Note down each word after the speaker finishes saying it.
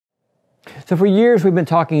So for years, we've been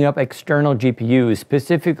talking up external GPUs,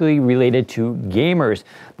 specifically related to gamers.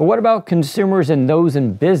 But what about consumers and those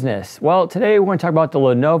in business? Well, today we're going to talk about the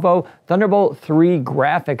Lenovo Thunderbolt 3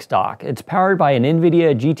 graphics dock. It's powered by an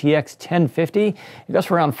NVIDIA GTX 1050. It goes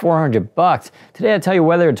for around $400. Today I'll tell you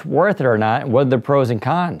whether it's worth it or not and what are the pros and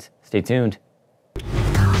cons. Stay tuned.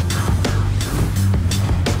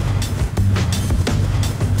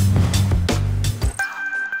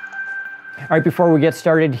 All right, before we get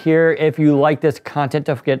started here, if you like this content,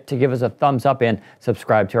 don't forget to give us a thumbs up and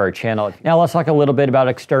subscribe to our channel. Now let's talk a little bit about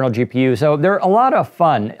external GPUs. So they're a lot of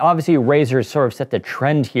fun. Obviously, Razer's sort of set the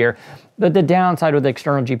trend here. But the downside with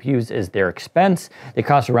external GPUs is their expense. They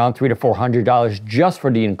cost around $300 to $400 just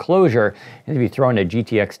for the enclosure. And if you throw in a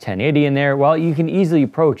GTX 1080 in there, well, you can easily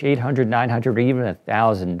approach $800, $900, or even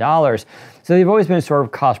 $1,000. So they've always been sort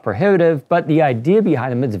of cost prohibitive, but the idea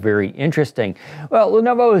behind them is very interesting. Well,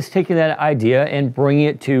 Lenovo is taking that idea and bringing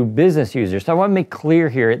it to business users. So I want to make clear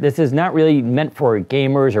here, this is not really meant for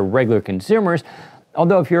gamers or regular consumers.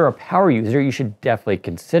 Although if you're a power user, you should definitely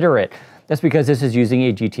consider it. That's because this is using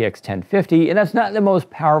a GTX 1050, and that's not the most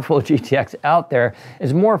powerful GTX out there.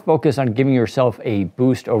 It's more focused on giving yourself a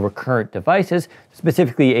boost over current devices,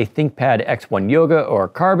 specifically a ThinkPad X1 Yoga or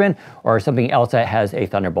Carbon, or something else that has a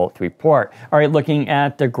Thunderbolt 3 port. All right, looking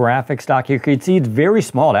at the graphics dock here, you can see it's very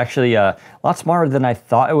small. It's actually a lot smaller than I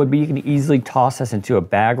thought it would be. You can easily toss this into a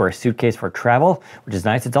bag or a suitcase for travel, which is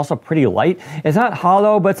nice. It's also pretty light. It's not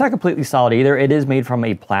hollow, but it's not completely solid either. It is made from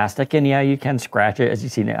a plastic, and yeah, you can scratch it, as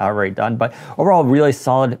you've seen it already done. But overall, really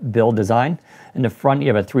solid build design. In the front,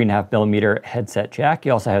 you have a 3.5mm headset jack.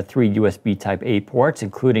 You also have 3 USB Type-A ports,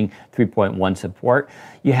 including 3.1 support.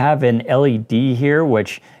 You have an LED here,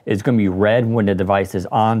 which is going to be red when the device is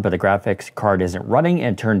on, but the graphics card isn't running,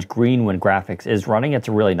 and turns green when graphics is running. It's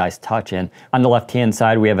a really nice touch. And on the left-hand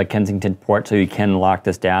side, we have a Kensington Port, so you can lock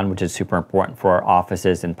this down, which is super important for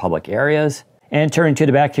offices and public areas. And turning to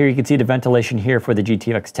the back here, you can see the ventilation here for the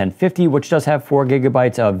GTX 1050, which does have 4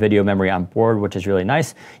 GB of video memory on board, which is really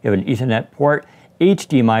nice. You have an Ethernet port,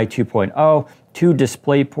 HDMI 2.0, 2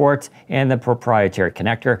 display ports, and the proprietary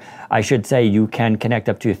connector. I should say you can connect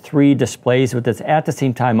up to 3 displays with this at the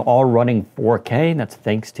same time, all running 4K, and that's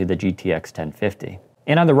thanks to the GTX 1050.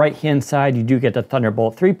 And on the right-hand side, you do get the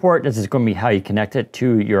Thunderbolt 3 port. This is going to be how you connect it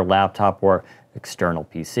to your laptop or external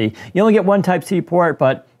PC. You only get one Type-C port,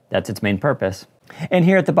 but that's its main purpose. And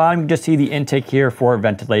here at the bottom, you just see the intake here for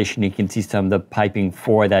ventilation. You can see some of the piping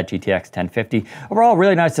for that GTX 1050. Overall,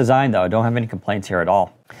 really nice design though. Don't have any complaints here at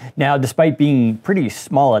all. Now, despite being pretty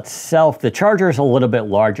small itself, the charger is a little bit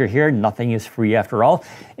larger here. Nothing is free after all.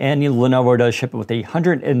 And Lenovo does ship it with a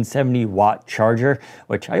 170-watt charger,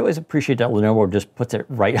 which I always appreciate that Lenovo just puts it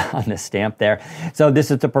right on the stamp there. So this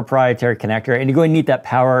is the proprietary connector, and you're going to need that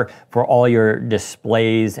power for all your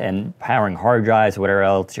displays and powering hard drives, whatever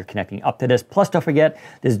else you're connecting up to this. Plus, don't forget,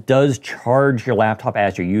 this does charge your laptop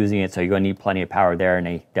as you're using it, so you're going to need plenty of power there, and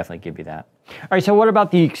they definitely give you that. All right, so what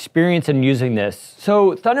about the experience in using this?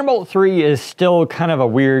 So Thunderbolt 3 is still kind of a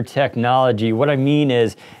weird technology. What I mean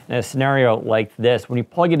is, in a scenario like this, when you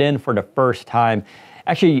plug it in for the first time,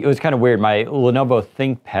 actually, it was kind of weird. My Lenovo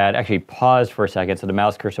ThinkPad actually paused for a second, so the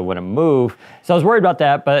mouse cursor wouldn't move. So I was worried about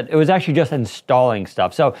that, but it was actually just installing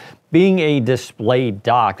stuff. So being a display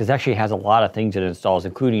dock, this actually has a lot of things it installs,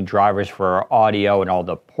 including drivers for audio and all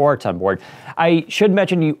the ports on board. I should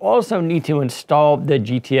mention you also need to install the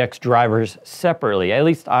GTX drivers separately. At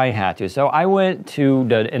least I had to. So I went to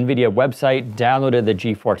the NVIDIA website, downloaded the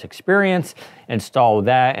GeForce Experience, installed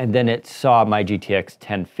that, and then it saw my GTX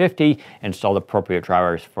 1050, installed appropriate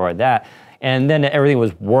drivers for that. And then everything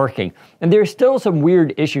was working. And there's still some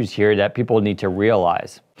weird issues here that people need to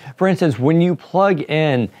realize. For instance, when you plug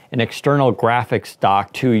in an external graphics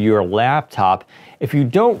dock to your laptop, if you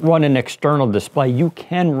don't run an external display, you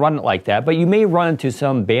can run it like that, but you may run into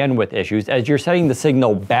some bandwidth issues as you're sending the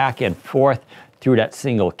signal back and forth through that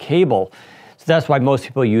single cable. So that's why most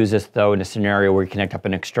people use this though in a scenario where you connect up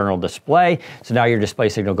an external display. So now your display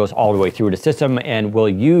signal goes all the way through the system and will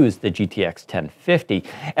use the GTX 1050.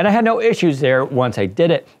 And I had no issues there once I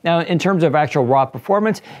did it. Now in terms of actual raw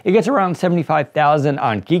performance, it gets around 75,000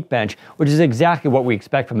 on Geekbench, which is exactly what we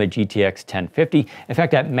expect from a GTX 1050. In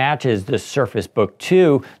fact, that matches the Surface Book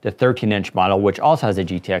 2, the 13-inch model, which also has a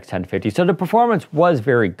GTX 1050. So the performance was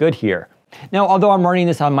very good here. Now, although I'm running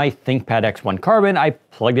this on my ThinkPad X1 Carbon, I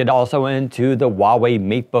plugged it also into the Huawei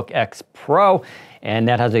MateBook X Pro, and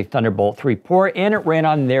that has a Thunderbolt 3 port, and it ran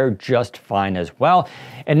on there just fine as well.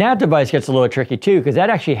 And that device gets a little tricky too, because that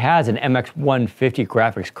actually has an MX150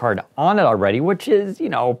 graphics card on it already, which is,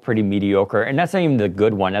 pretty mediocre. And that's not even the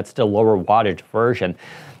good one, that's the lower wattage version.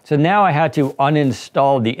 So now I had to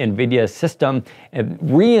uninstall the NVIDIA system and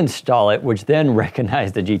reinstall it, which then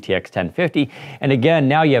recognized the GTX 1050. And again,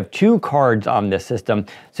 now you have 2 cards on this system,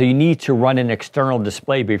 so you need to run an external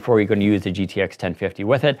display before you're going to use the GTX 1050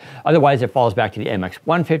 with it. Otherwise, it falls back to the MX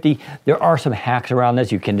 150. There are some hacks around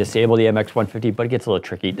this. You can disable the MX 150, but it gets a little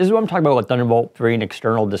tricky. This is what I'm talking about with Thunderbolt 3 and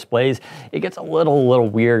external displays. It gets a little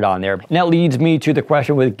weird on there. And that leads me to the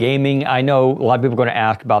question with gaming. I know a lot of people are going to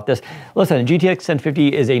ask about this. Listen, GTX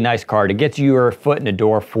 1050 is a nice card. It gets your foot in the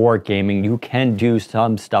door for gaming. You can do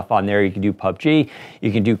some stuff on there. You can do PUBG,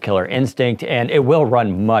 you can do Killer Instinct, and it will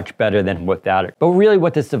run much better than without it. But really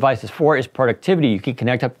what this device is for is productivity. You can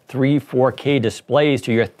connect up 3 4K displays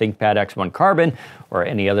to your ThinkPad X1 Carbon or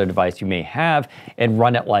any other device you may have and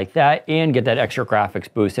run it like that and get that extra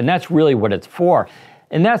graphics boost. And that's really what it's for.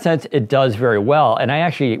 In that sense, it does very well, and I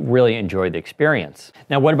actually really enjoyed the experience.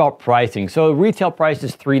 Now, what about pricing? So retail price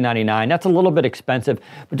is $399. That's a little bit expensive,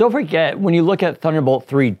 but don't forget, when you look at Thunderbolt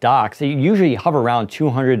 3 docks, they usually hover around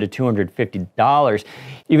 $200 to $250.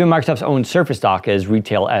 Even Microsoft's own Surface dock is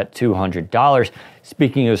retail at $200.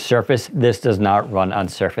 Speaking of Surface, this does not run on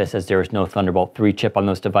Surface as there is no Thunderbolt 3 chip on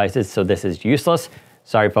those devices, so this is useless.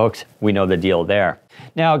 Sorry folks, we know the deal there.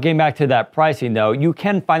 Now, getting back to that pricing though, you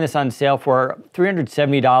can find this on sale for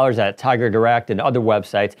 $370 at Tiger Direct and other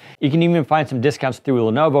websites. You can even find some discounts through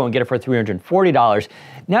Lenovo and get it for $340.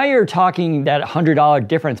 Now you're talking that $100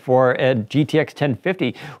 difference for a GTX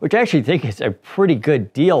 1050, which I actually think is a pretty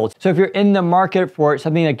good deal. So if you're in the market for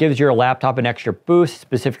something that gives your laptop an extra boost,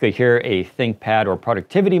 specifically here a ThinkPad or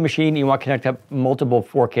productivity machine, you want to connect up multiple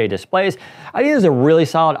 4K displays, I think this is a really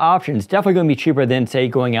solid option. It's definitely going to be cheaper than say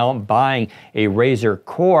going out and buying a Razer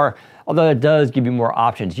Core, although it does give you more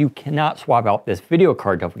options. You cannot swap out this video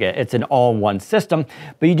card, don't forget. It's an all-in-one system,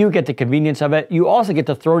 but you do get the convenience of it. You also get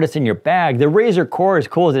to throw this in your bag. The Razer Core, as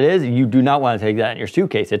cool as it is, you do not want to take that in your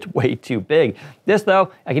suitcase. It's way too big. This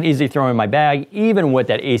though, I can easily throw in my bag, even with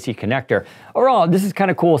that AC connector. Overall, this is kind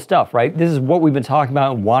of cool stuff, right? This is what we've been talking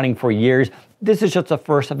about and wanting for years. This is just the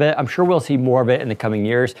first of it. I'm sure we'll see more of it in the coming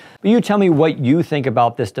years. But you tell me what you think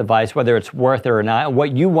about this device, whether it's worth it or not, and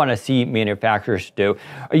what you want to see manufacturers do.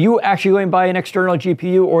 Are you actually going to buy an external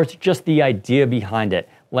GPU, or is it just the idea behind it?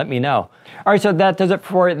 Let me know. All right, so that does it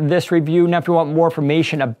for this review. Now, if you want more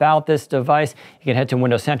information about this device, you can head to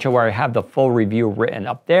Windows Central where I have the full review written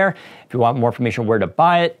up there. If you want more information where to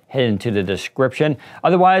buy it, head into the description.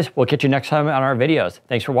 Otherwise, we'll catch you next time on our videos.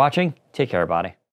 Thanks for watching. Take care, everybody.